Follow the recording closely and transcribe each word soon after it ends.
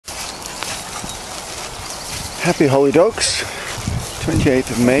Happy Holidogs,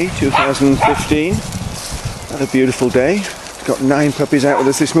 28th of May 2015. What a beautiful day. Got 9 puppies out with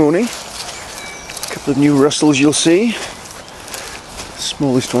us this morning. A couple of new Russells you'll see. The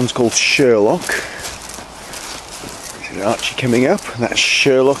smallest one's called Sherlock. There's Archie coming up, and that's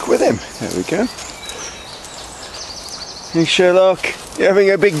Sherlock with him. There we go. Hey Sherlock, you're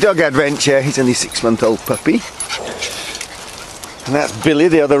having a big dog adventure. He's only a 6-month-old puppy. And that's Billy,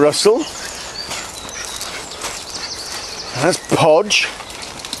 the other Russell. And that's Podge,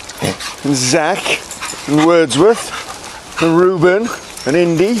 and Zach, and Wordsworth, and Reuben, and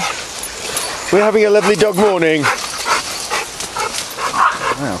Indy. We're having a lovely dog morning.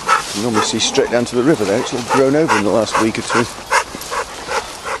 Wow, you normally see straight down to the river there. It's all grown over in the last week or two.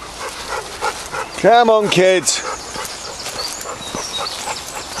 Come on, kids.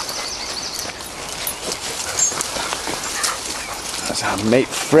 That's our mate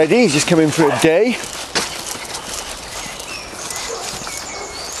Freddie. He's just come in for a day.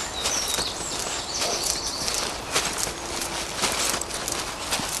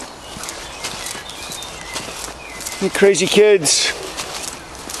 You crazy kids.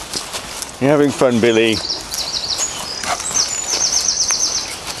 You're having fun, Billy.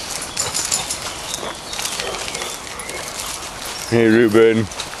 Hey, Reuben.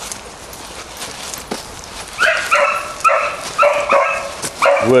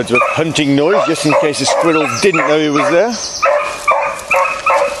 Wordsworth hunting noise, just in case the squirrel didn't know he was there.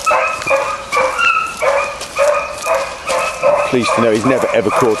 Pleased to know he's never ever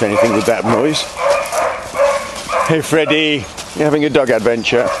caught anything with that noise. Hey Freddie, you're having a dog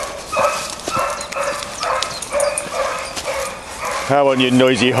adventure. How on, you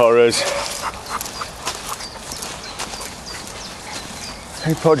noisy horrors.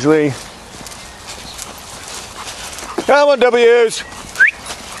 Hey Podgley. Come on, W's.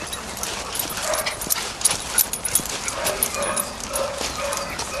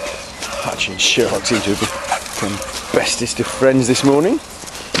 Archie and Sherlock seem to have become bestest of friends this morning.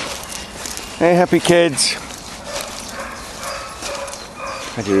 Hey happy kids.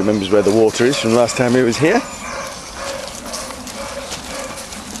 And he remembers where the water is from last time he was here.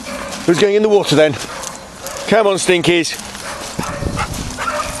 Who's going in the water then? Come on, Stinkies.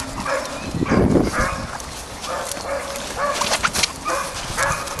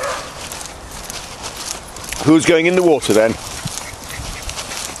 Who's going in the water then?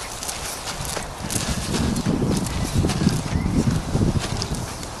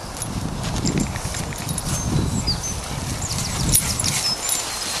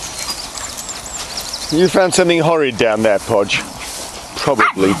 You found something horrid down there, Podge.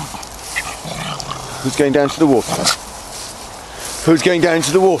 Probably. Who's going down to the water? Who's going down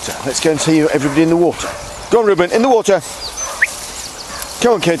to the water? Let's go and see everybody in the water. Go on, Reuben, in the water.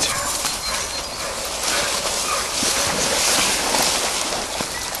 Come on, kids.